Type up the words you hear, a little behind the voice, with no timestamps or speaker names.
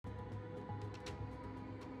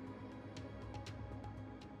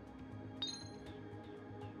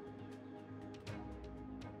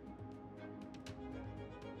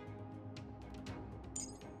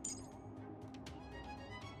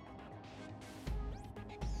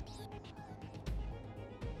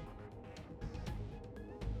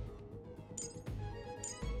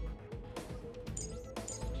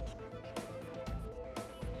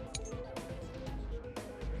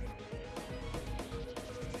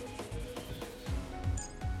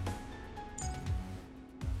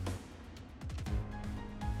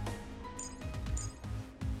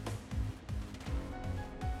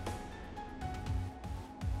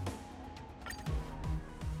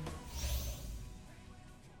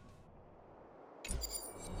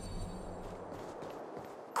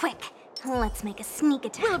Let's make a sneak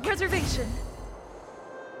attack. Will of preservation.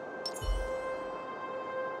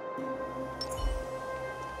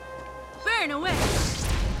 Burn away.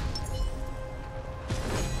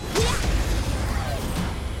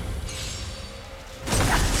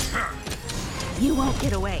 You won't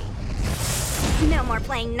get away. No more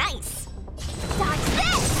playing nice. Dodge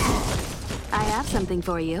this! I have something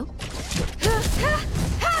for you.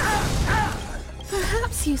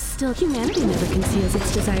 Perhaps you still... Humanity never conceals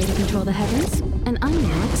its desire to control the heavens, and I'm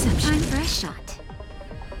no exception. Time for a shot.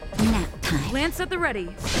 Nap time. Lance at the ready.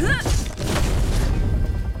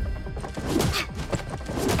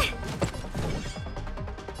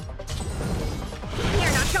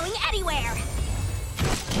 You're not going anywhere!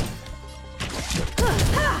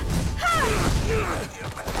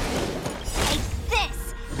 Take this!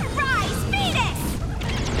 Rise, Venus!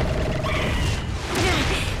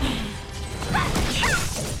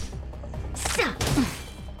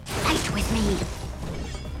 Fight with me!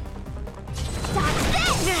 Dodge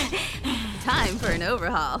this! Time for an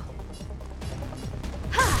overhaul.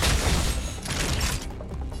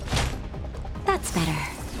 That's better.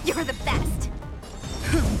 You're the best!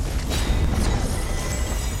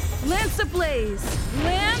 Lance ablaze!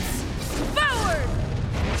 Lance forward!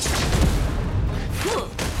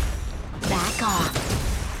 Back off.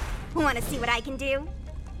 Want to see what I can do?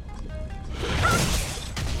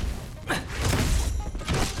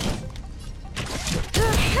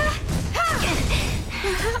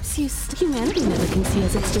 Perhaps humanity never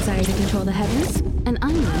conceals its desire to control the heavens, and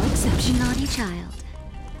I'm no exception. Naughty child.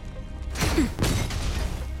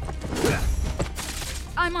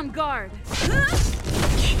 I'm on guard.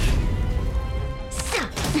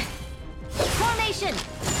 Formation!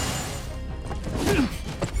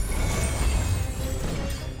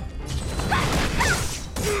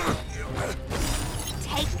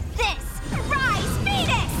 Take this! Rise,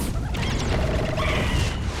 Venus!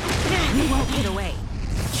 You won't get away.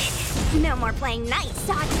 No more playing nice.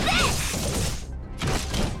 Dodge this!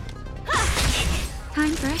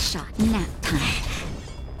 Time for a shot. Nap time.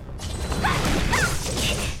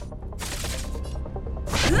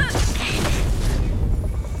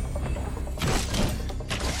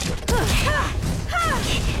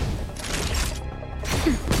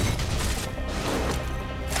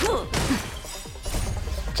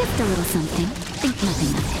 Just a little something. Think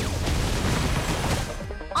nothing of it.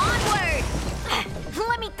 Onward!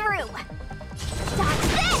 Let me through! Dodge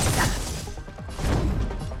this!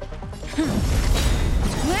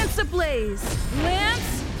 Lance ablaze!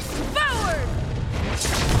 Lance forward!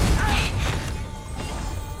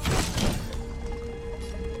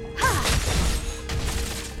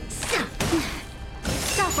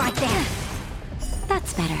 Stop right there!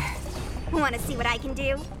 That's better. Want to see what I can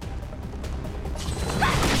do?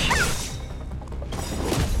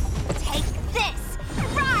 Take this!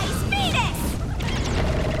 Rise, Venus!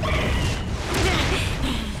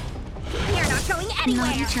 You're not going anywhere!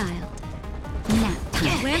 Naughty child. Nap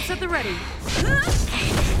time. Lance at the ready.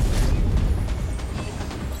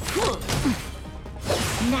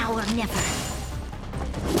 Now or never.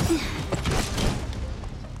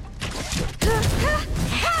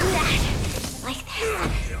 Like this.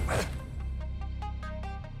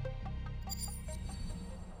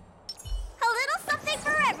 A little something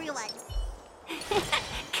for everyone.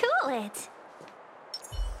 Cool it.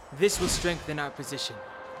 This will strengthen our position.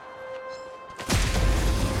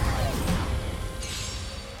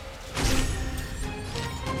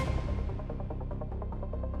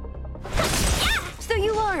 So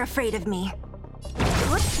you are afraid of me.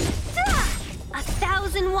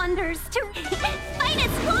 1,000 wonders to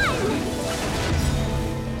minus one!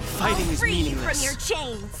 Fighting is Free meaningless. from your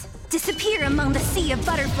chains. Disappear among the sea of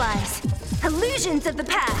butterflies. Illusions of the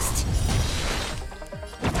past.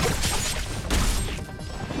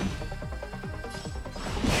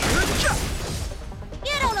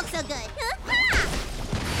 You don't look so good.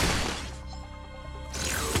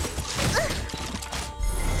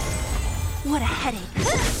 What a headache.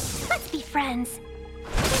 Let's be friends.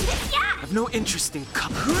 I have no interest in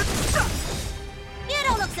cup. You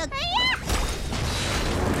don't look so good.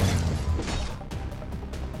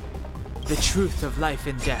 The truth of life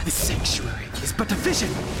and death. The sanctuary is but a vision.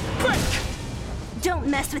 Break! Don't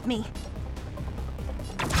mess with me.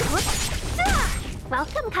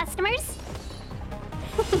 Welcome, customers.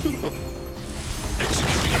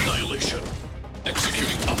 Executing annihilation.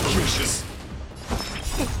 Executing operations.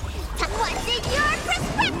 What's in your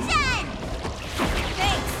prescription?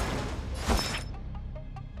 Thanks.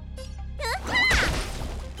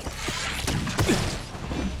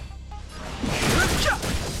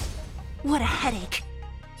 What a headache.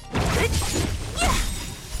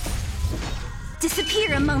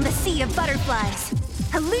 Disappear among the sea of butterflies.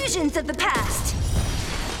 Illusions of the past.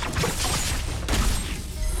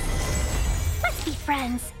 Let's be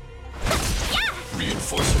friends.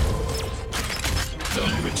 Reinforcing.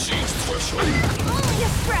 Value exceeds threshold. Only a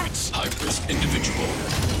scratch. High-risk individual.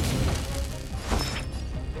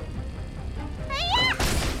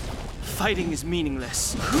 Fighting is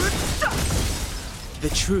meaningless. The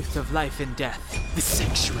truth of life and death. The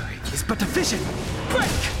sanctuary is but a vision. Break!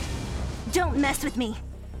 Don't mess with me.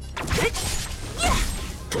 Purge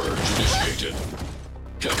initiated.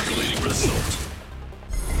 Calculating result.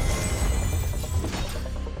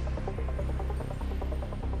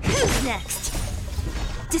 Who's next?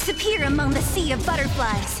 Disappear among the sea of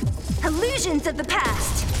butterflies. Illusions of the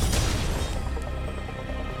past.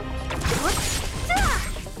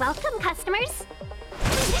 Welcome, customers.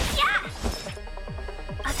 Yeah!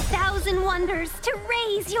 1,000 wonders to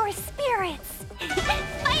raise your spirits.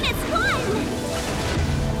 Fight as one!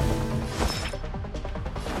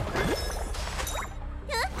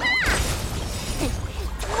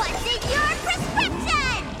 What's in your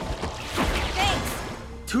prescription? Thanks.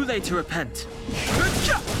 Too late to repent.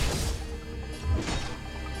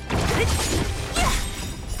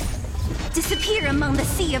 Disappear among the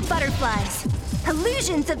sea of butterflies.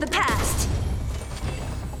 Illusions of the past.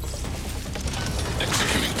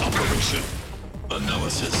 Executing operation.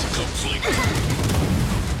 Analysis complete.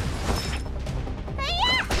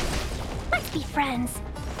 Let's be friends.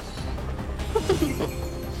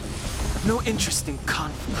 No interest in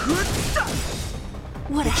conflict.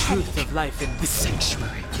 What a The truth headache. of life in the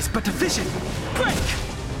sanctuary is but a vision. Break!